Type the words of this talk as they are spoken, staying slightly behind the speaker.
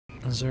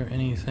Is there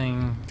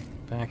anything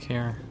back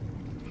here?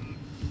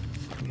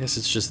 I guess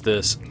it's just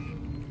this.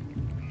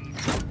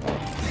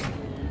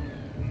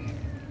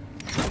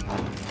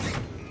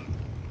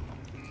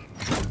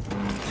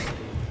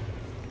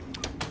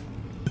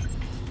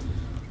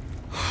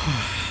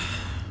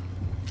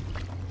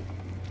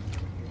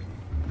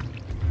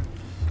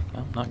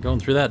 Well, not going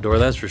through that door,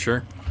 that's for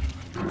sure.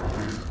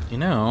 You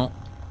know,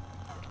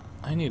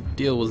 I need to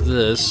deal with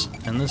this,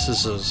 and this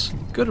is as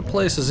good a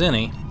place as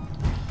any.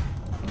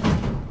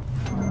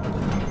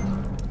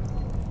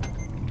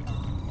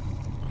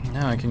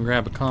 Now I can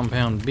grab a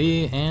compound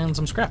B and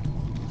some scrap.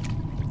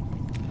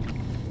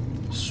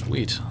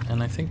 Sweet.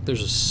 And I think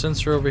there's a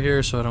sensor over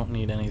here, so I don't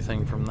need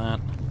anything from that.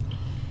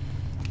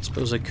 I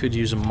suppose I could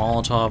use a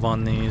Molotov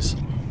on these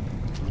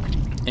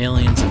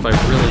aliens if I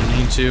really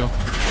need to.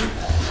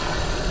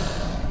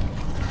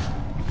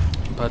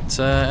 But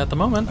at the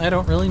moment, I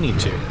don't really need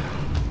to.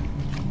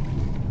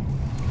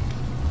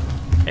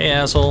 Hey,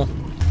 asshole.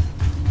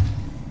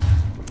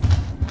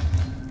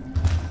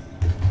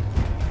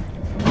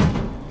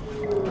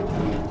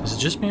 Is it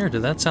just me, or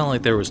did that sound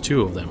like there was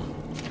two of them?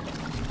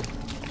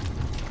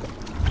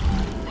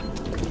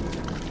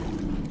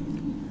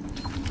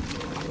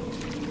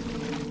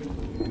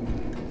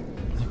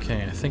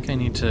 Okay, I think I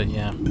need to,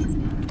 yeah.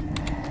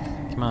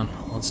 Come on,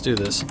 let's do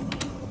this.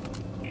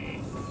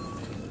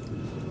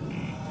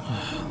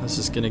 This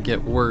is gonna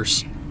get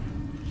worse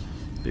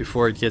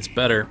before it gets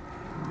better,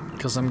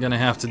 because I'm gonna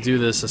have to do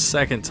this a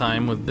second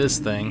time with this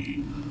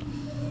thing.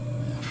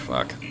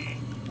 Fuck.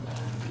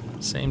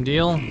 Same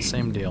deal,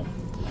 same deal.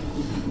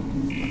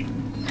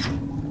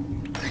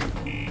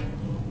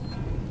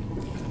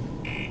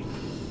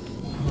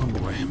 Oh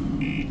boy.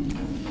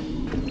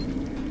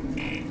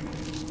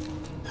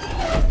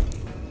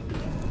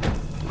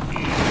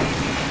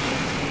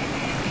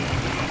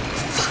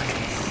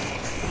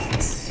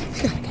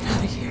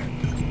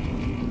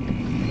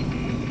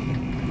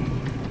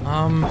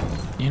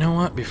 You know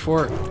what?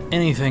 Before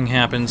anything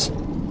happens,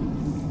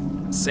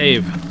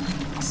 save.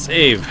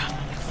 Save.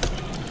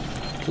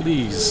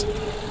 Please.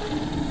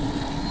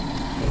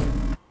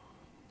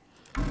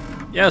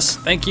 Yes,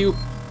 thank you.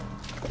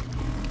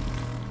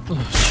 Oh,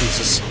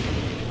 Jesus.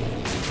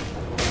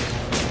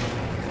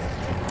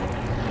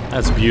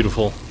 That's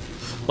beautiful.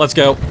 Let's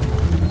go.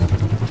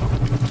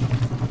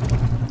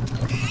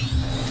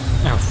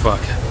 Oh,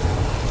 fuck.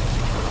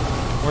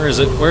 Where is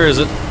it? Where is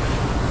it?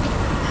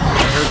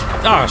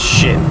 Oh,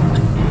 shit.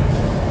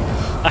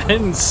 I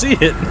didn't see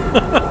it.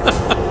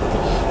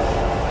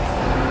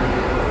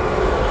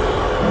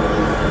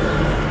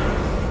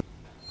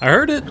 I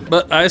heard it,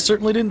 but I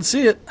certainly didn't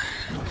see it.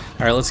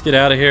 Alright, let's get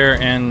out of here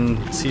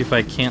and see if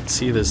I can't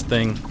see this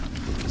thing.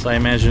 So I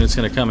imagine it's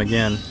going to come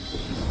again.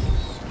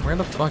 Where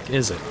the fuck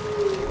is it?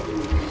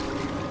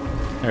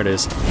 There it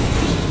is.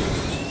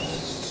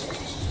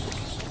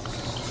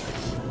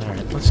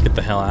 Alright, let's get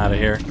the hell out of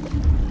here.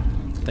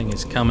 The thing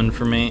is coming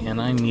for me,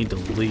 and I need to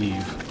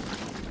leave.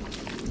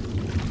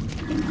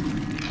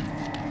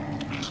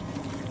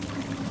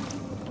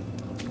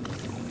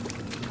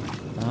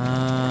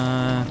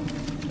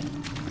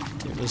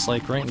 It was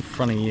like right in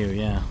front of you,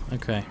 yeah.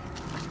 Okay.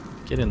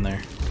 Get in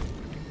there.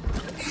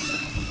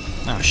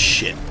 Oh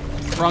shit.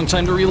 Wrong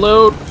time to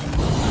reload!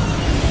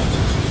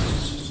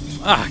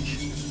 Fuck.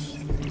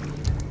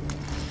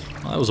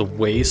 Well, that was a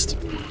waste.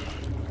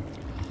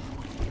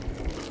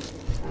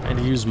 I had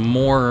to use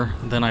more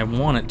than I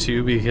wanted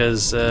to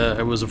because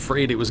I was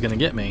afraid it was gonna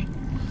get me.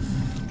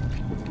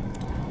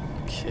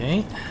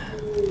 Okay.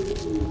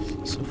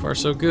 So far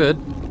so good.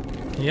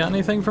 You got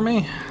anything for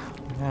me?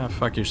 Ah,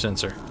 fuck your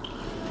sensor.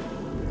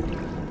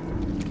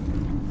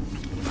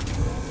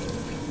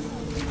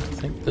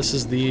 I think this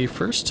is the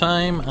first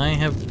time I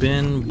have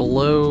been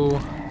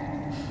below...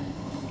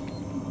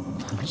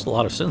 There's a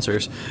lot of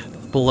sensors.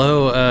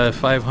 Below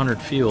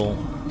 500 fuel.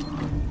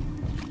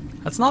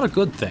 That's not a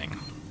good thing.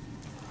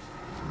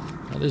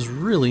 That is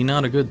really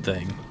not a good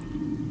thing.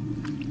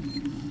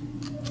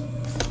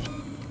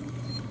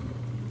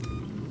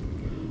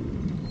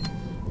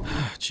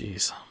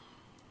 Jeez.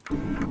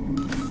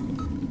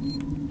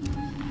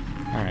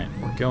 Alright,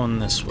 we're going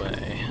this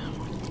way.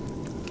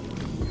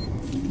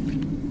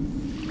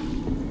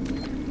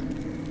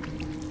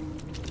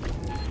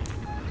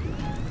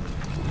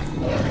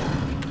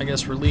 I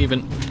guess we're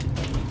leaving.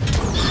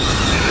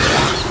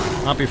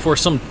 Not before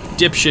some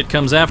dipshit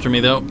comes after me,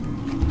 though.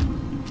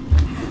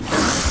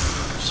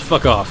 Just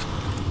fuck off.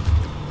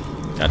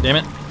 God damn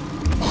it.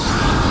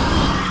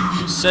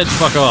 You said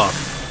fuck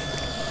off.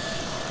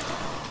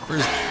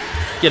 Where's...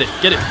 Get it,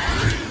 get it.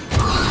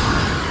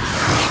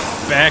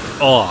 Back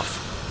off.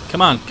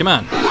 Come on, come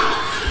on.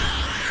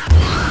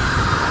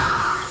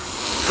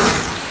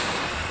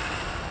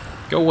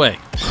 Go away.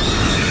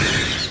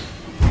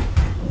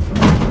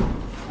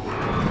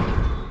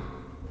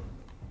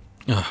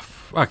 Ugh,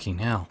 fucking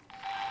hell.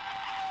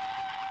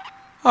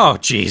 Oh,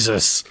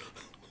 Jesus.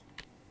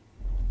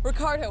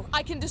 Ricardo,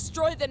 I can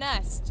destroy the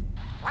nest.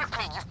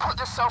 Ripley, you've put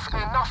yourself in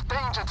enough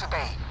danger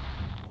today.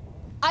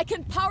 I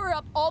can power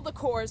up all the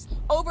cores,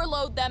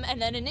 overload them,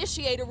 and then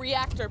initiate a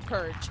reactor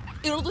purge.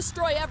 It'll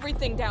destroy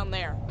everything down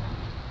there.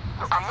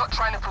 Look, I'm not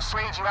trying to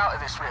persuade you out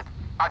of this, Rip.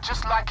 I'd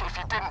just like it if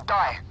you didn't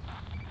die.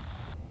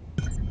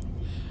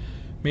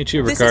 Meet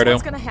you, This Ricardo. is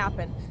what's gonna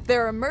happen.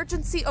 There are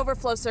emergency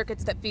overflow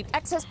circuits that feed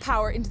excess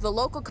power into the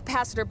local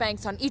capacitor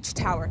banks on each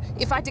tower.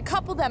 If I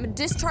decouple them and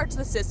discharge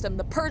the system,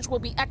 the purge will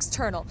be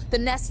external. The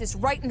nest is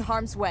right in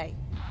harm's way.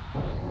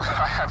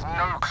 I have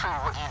no clue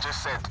what you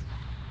just said.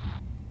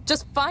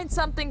 Just find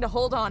something to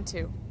hold on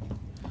to.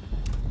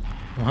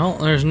 Well,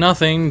 there's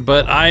nothing,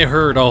 but I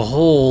heard a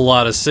whole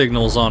lot of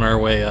signals on our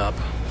way up.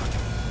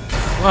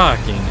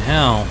 Fucking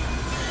hell.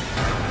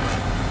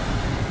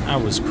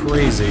 That was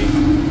crazy.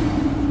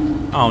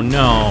 Oh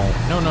no.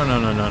 No, no, no,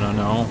 no, no, no,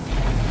 no.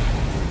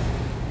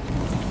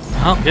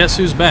 Well, guess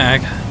who's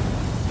back?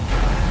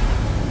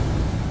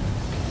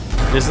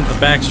 It isn't the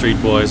Backstreet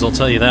Boys, I'll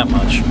tell you that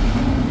much.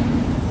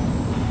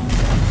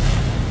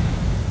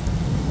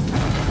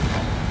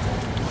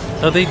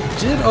 Though they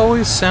did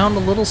always sound a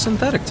little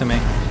synthetic to me.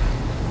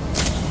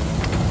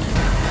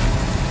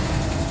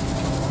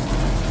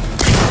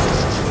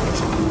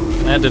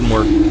 That didn't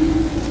work.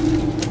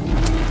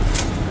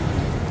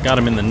 Got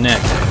him in the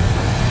neck.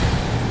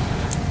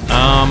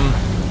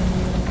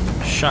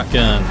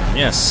 Shotgun.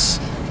 Yes.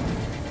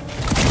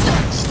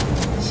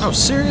 Oh,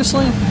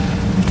 seriously?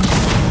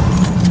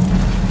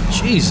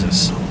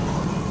 Jesus.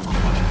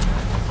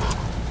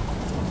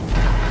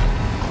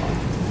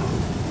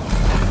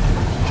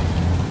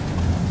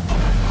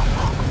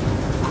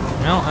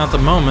 Well, at the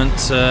moment,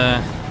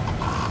 there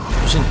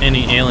isn't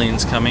any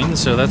aliens coming,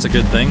 so that's a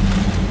good thing.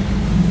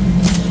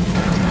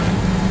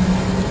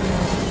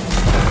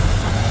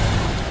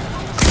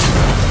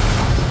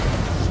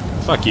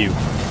 Fuck you.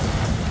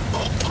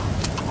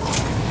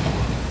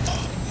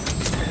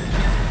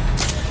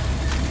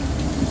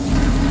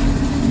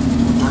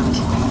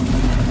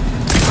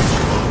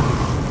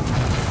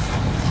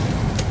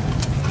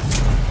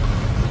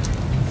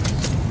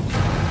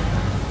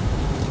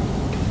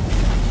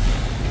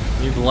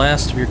 You the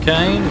last of your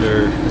kind,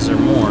 or is there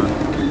more?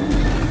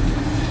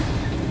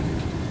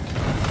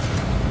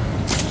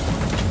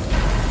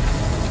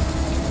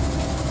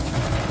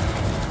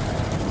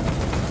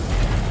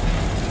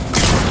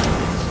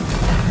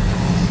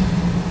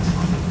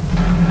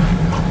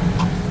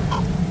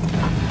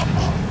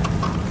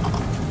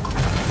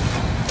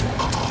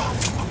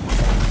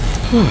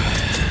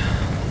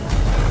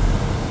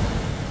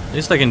 At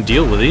least I can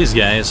deal with these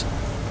guys.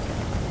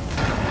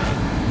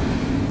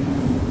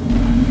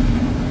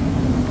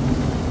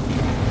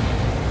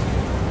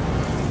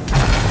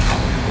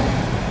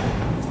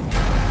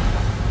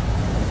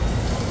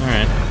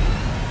 Alright.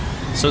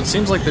 So it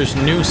seems like there's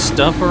new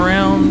stuff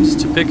around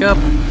to pick up.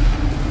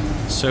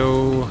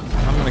 So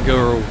I'm gonna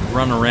go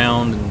run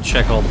around and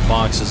check all the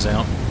boxes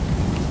out.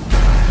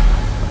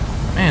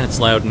 Man, it's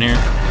loud in here.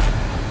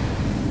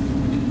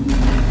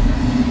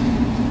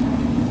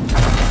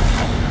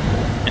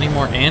 Any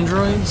more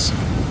androids?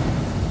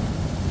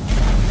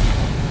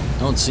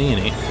 Don't see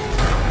any.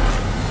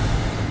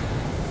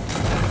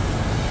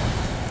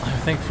 I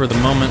think for the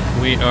moment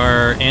we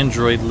are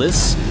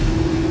androidless.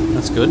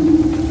 That's good.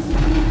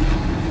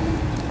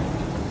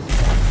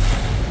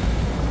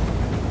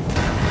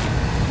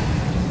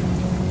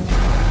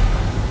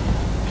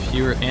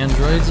 Fewer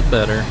androids, the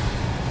better.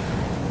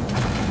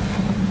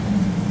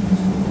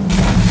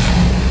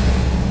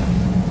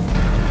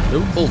 No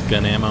bolt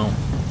gun ammo.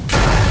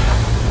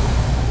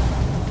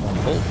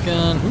 Bolt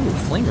gun. Ooh,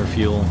 flamer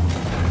fuel.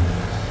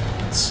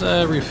 Let's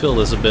refill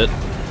this a bit.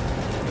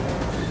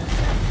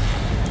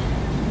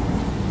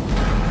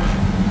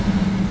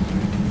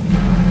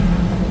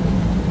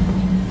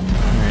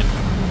 Alright.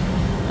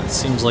 That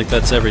seems like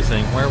that's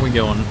everything. Where are we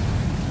going?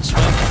 This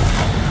way?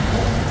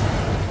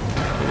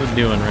 What are we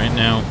doing right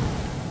now?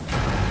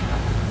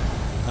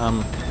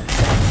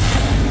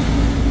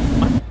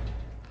 What?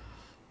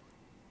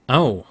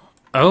 Oh.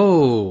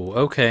 Oh,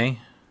 okay.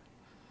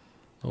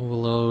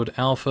 Overload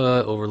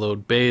alpha,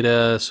 overload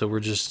beta, so we're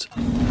just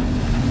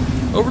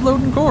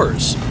overloading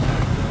cores.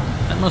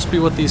 That must be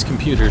what these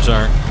computers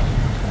are.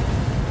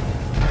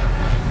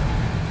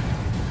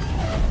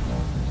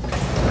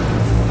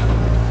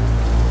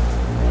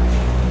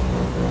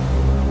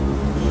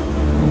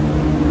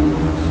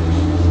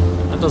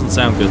 That doesn't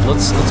sound good.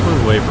 Let's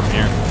move away from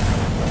here.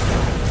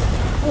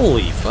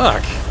 Holy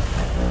fuck.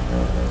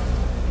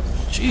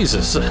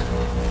 Jesus.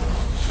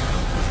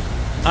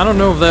 I don't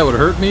know if that would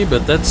hurt me,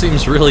 but that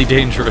seems really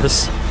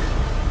dangerous.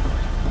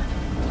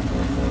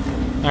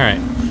 Alright.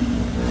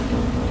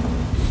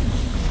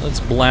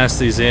 Let's blast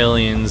these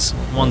aliens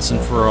once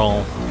and for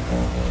all.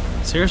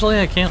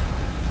 Seriously, I can't...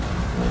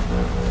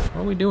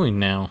 What are we doing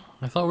now?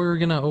 I thought we were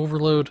gonna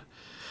overload...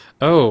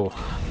 Oh,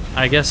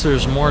 I guess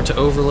there's more to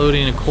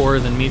overloading a core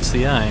than meets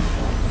the eye.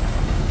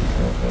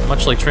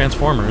 Much like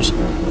Transformers.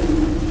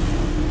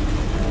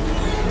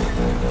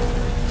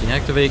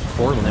 Deactivate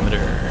core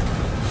limiter.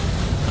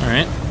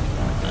 Alright.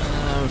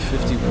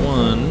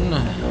 51.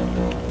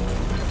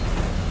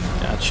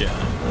 Gotcha.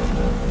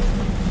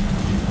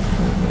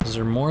 Is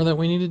there more that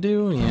we need to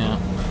do? Yeah.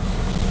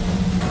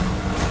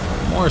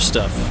 More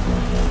stuff.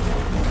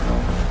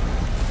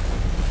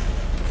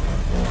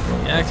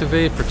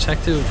 Deactivate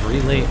Protective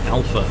Relay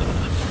Alpha.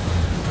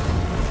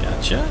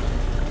 Gotcha.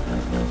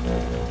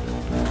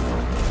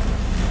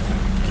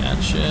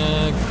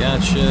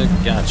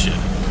 Gotcha.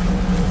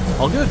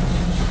 All good.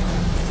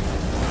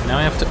 Now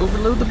I have to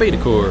overload the beta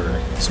core.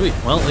 Sweet.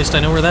 Well, at least I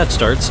know where that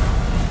starts.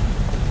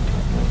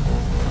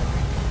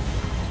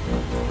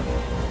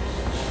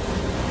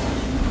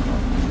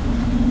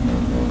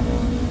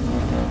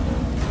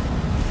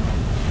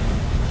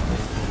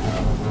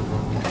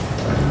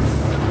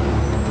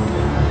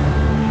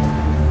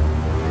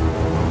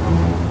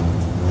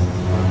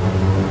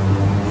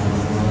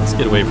 Let's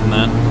get away from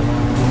that.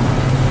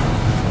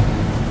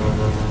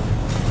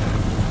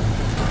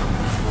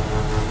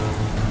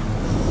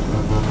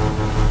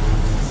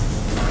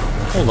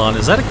 Hold on,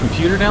 is that a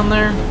computer down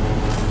there?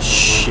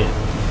 Shit.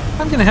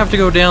 I'm gonna have to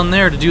go down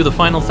there to do the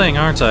final thing,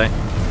 aren't I?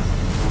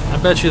 I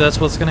bet you that's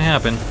what's gonna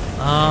happen.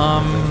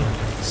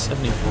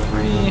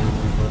 73.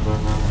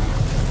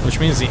 Which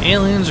means the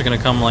aliens are gonna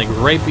come like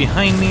right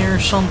behind me or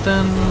something,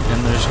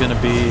 and there's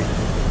gonna be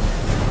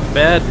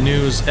bad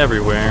news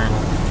everywhere.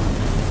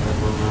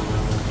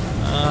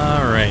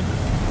 Alright.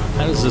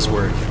 How does this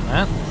work?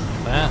 That?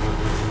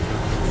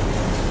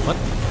 What?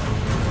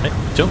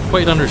 I don't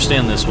quite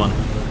understand this one.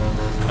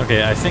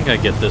 Okay, I think I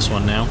get this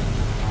one now.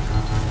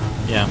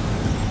 Yeah.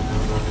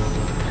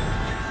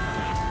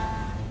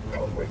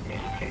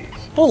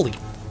 Holy!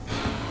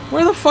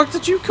 Where the fuck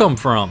did you come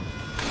from?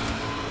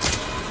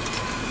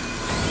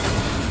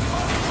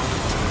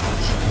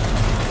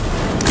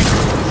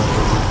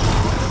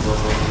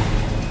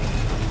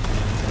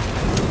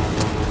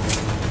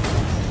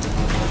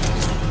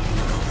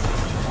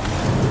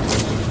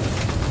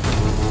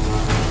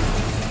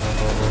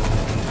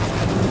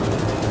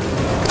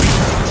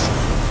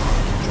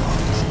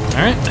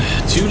 Alright,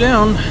 2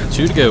 down,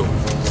 2 to go.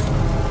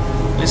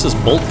 At least this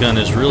bolt gun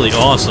is really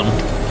awesome.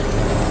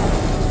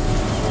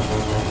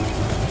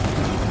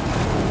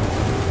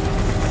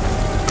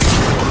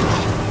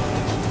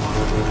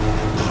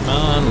 Come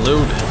on,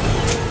 load.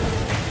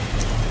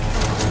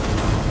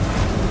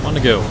 1 to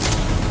go.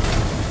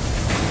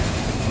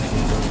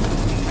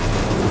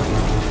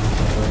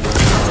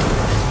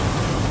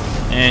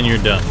 And you're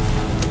done.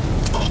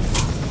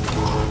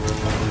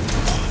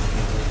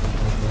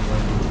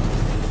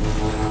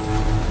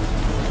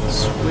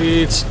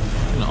 Sweet.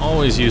 Can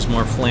always use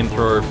more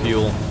flamethrower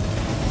fuel.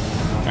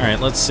 Alright,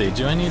 let's see.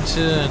 Do I need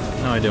to...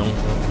 No, I don't.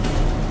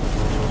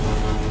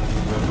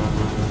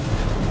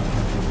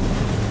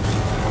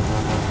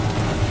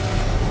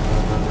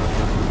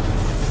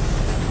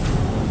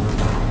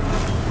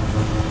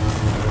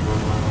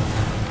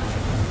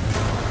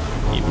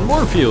 Even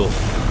more fuel.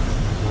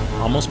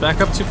 Almost back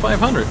up to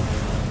 500.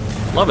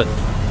 Love it.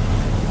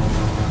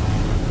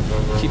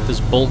 Keep this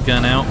bolt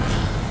gun out,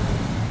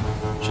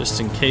 just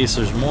in case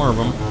there's more of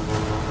them.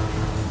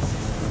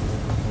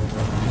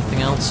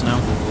 Anything else? No.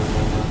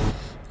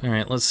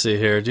 Alright, let's see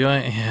here. Do I...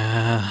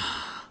 Yeah...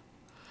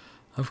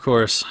 Of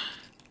course.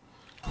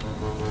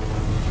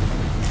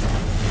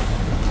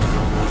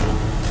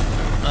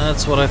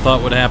 That's what I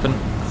thought would happen.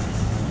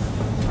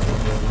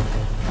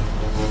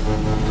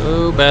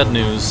 Oh, bad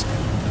news.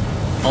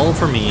 All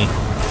for me.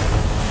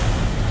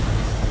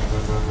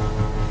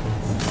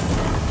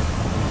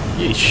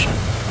 Yeesh.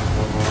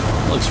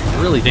 Looks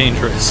really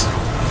dangerous.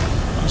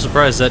 I'm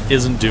surprised that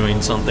isn't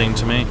doing something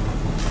to me.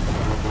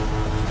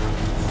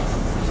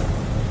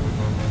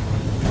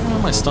 Oh,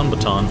 my stun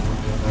baton. I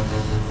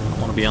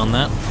want to be on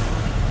that.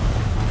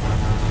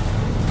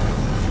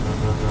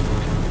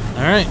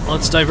 Alright,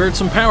 let's divert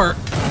some power.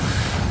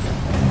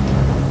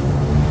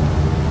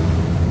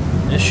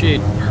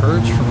 Initiate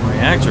purge from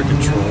reactor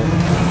control.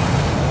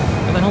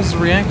 Where the hell's the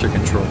reactor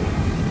control?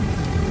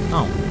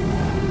 Oh.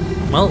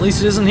 Well, at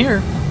least it isn't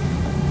here.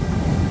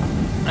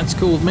 That's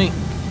cool with me.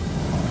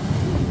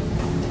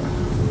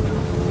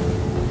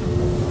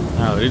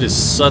 Oh, it is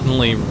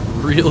suddenly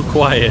real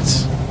quiet.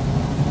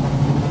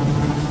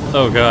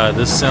 Oh god,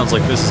 this sounds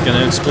like this is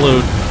gonna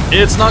explode.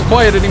 It's not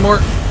quiet anymore.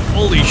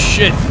 Holy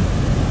shit.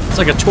 It's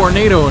like a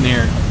tornado in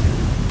here.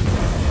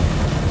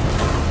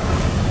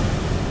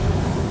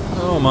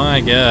 Oh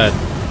my god.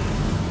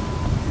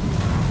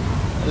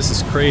 This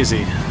is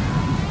crazy.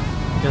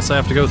 Guess I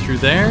have to go through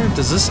there?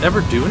 Does this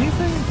ever do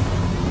anything?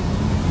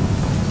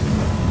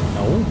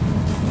 No.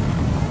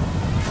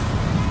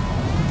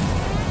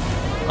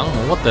 I don't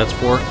know what that's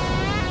for.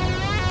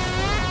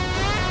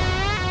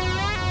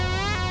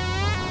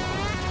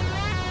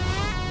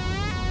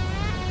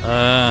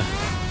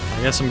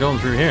 I guess I'm going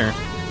through here.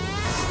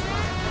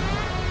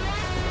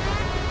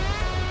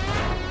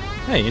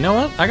 Hey, you know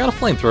what? I got a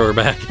flamethrower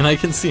back and I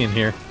can see in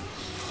here.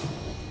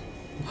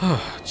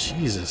 Oh,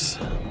 Jesus.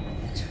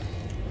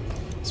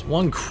 It's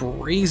one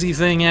crazy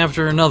thing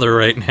after another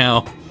right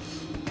now.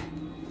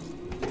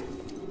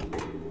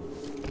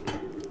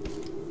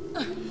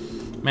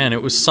 Man,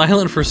 it was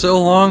silent for so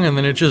long and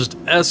then it just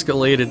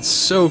escalated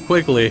so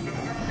quickly.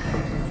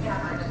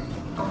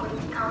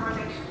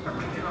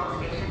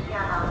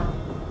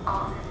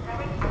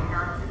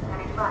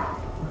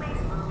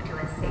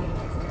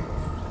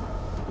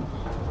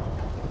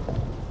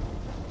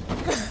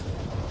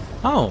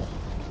 Oh.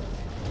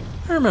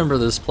 I remember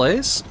this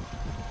place.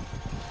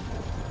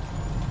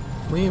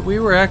 We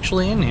were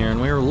actually in here and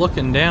we were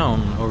looking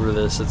down over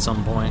this at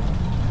some point.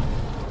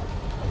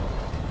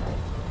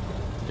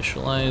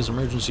 Initialize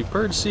emergency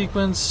purge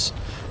sequence.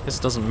 This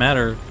doesn't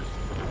matter.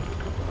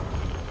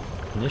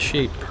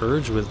 Initiate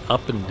purge with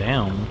up and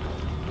down.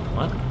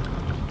 What?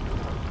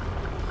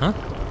 Huh?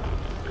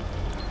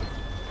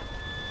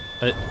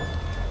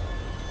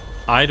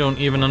 I don't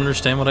even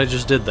understand what I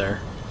just did there.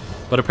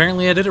 But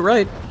apparently I did it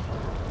right.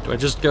 Do I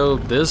just go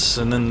this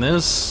and then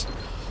this?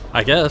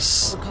 I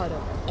guess.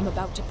 Ricardo, I'm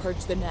about to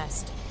purge the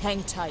nest.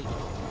 Hang tight.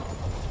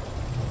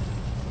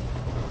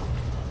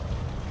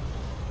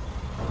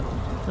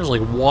 There's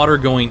like water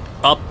going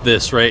up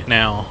this right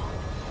now.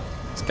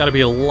 There's got to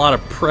be a lot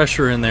of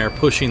pressure in there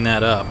pushing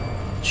that up.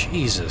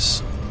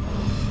 Jesus.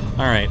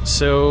 Alright,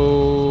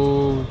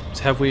 so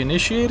have we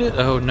initiated?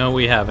 Oh, no,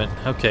 we haven't.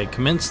 Okay,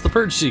 commence the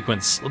purge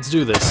sequence. Let's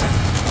do this.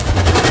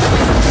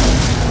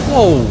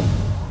 Whoa!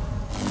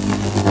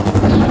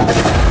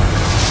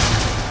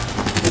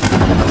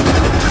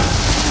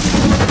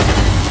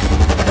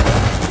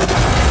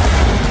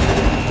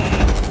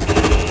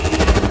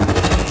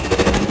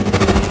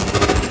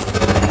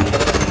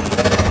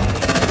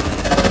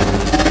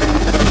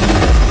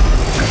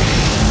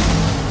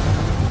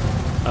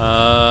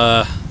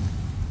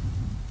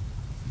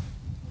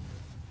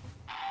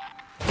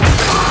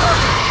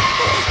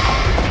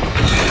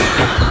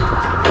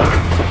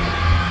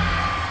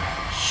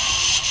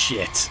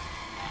 Shit.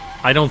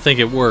 I don't think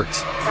it worked.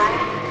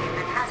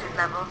 Biohuman hazard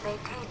level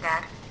maintained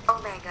at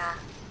Omega.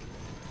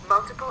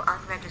 Multiple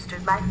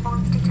unregistered life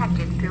forms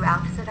detected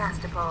throughout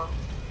Sevastopol.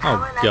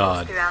 Power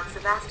levels throughout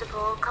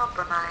Sevastopol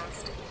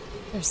compromised.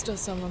 There's still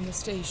some on the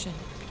station.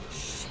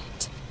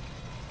 Shit.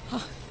 Huh.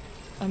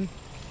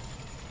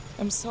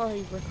 I'm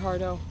sorry,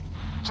 Ricardo.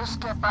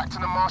 Just get back to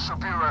the Marshal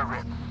Bureau,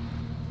 Rip.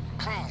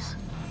 Please.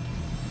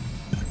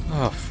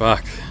 Oh,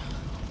 fuck.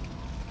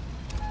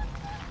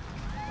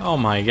 Oh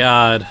my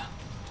god.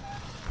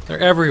 They're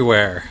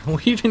everywhere.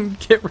 We didn't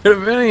get rid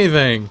of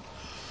anything.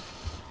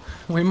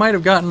 We might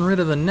have gotten rid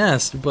of the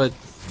nest, but...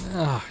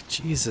 oh,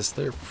 Jesus,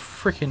 they're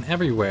freaking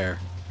everywhere.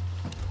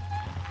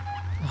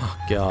 Oh,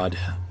 God.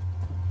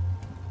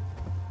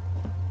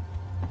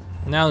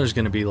 Now there's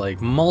gonna be, like,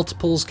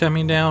 multiples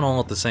coming down all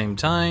at the same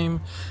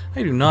time.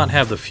 I do not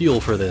have the fuel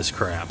for this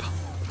crap.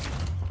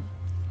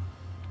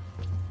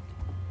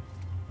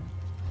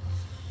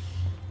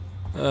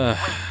 Rip,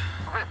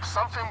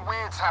 something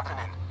weird's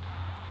happening.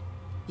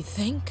 You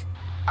think?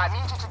 I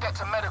need you to get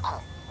to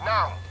medical,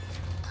 now.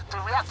 The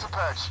reactor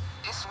purge,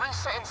 it's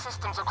resetting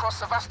systems across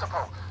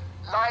Sevastopol.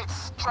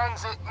 Lights,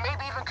 transit,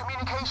 maybe even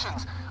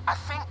communications. I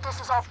think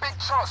this is our big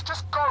chance.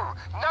 Just go,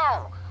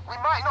 now! We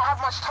might not have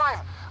much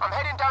time. I'm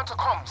heading down to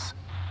comms.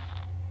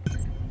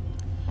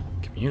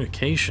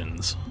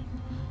 Communications?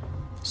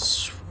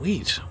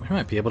 Sweet. We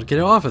might be able to get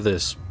off of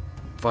this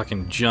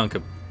fucking junk.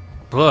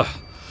 Ugh.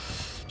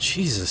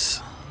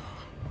 Jesus.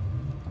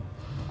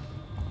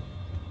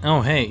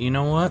 Oh, hey, you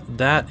know what?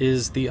 That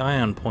is the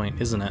ion point,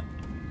 isn't it?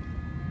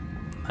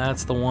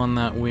 That's the one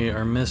that we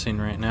are missing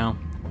right now.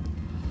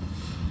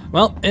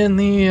 Well, in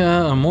the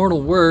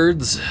immortal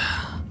words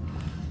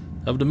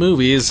of the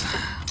movies,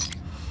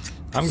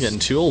 I'm getting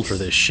too old for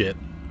this shit.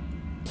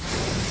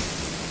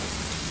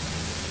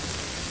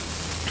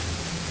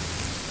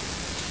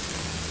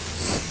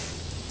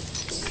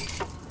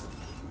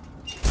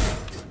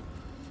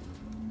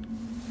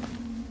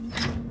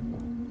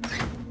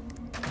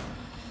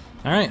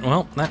 Alright,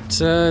 well,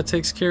 that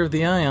takes care of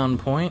the ion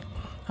point.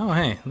 Oh,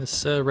 hey,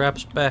 this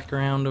wraps back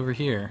around over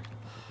here.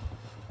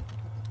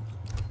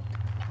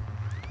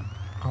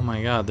 Oh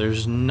my god,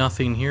 there's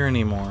nothing here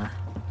anymore.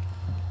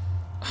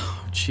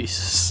 Oh,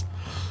 Jesus.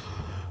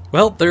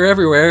 Well, they're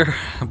everywhere,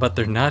 but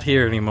they're not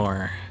here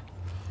anymore.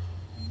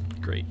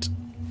 Great.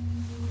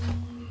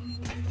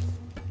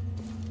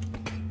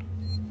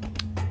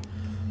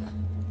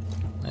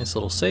 Nice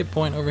little save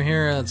point over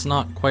here. That's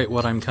not quite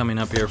what I'm coming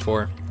up here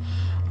for.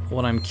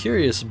 What I'm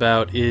curious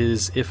about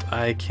is if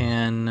I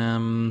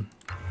can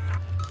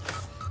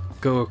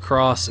go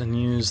across and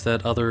use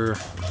that other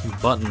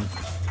button.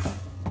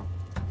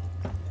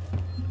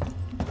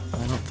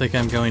 I don't think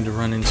I'm going to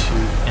run into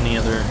any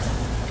other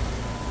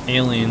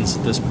aliens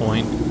at this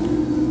point.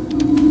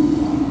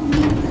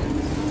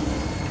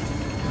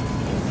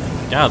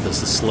 God,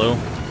 this is slow.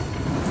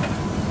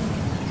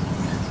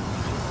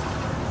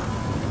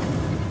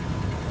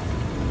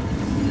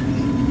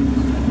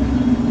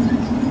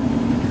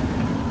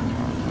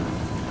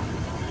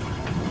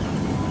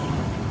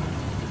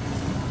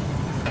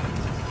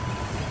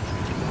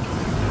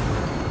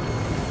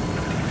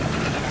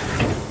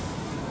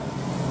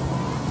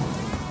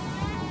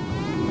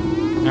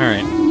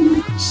 Alright,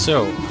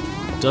 so,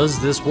 does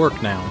this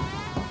work now?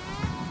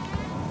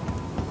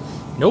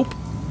 Nope.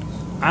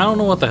 I don't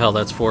know what the hell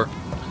that's for,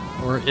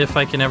 or if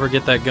I can ever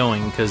get that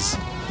going, because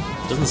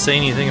it doesn't say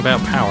anything about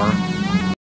power.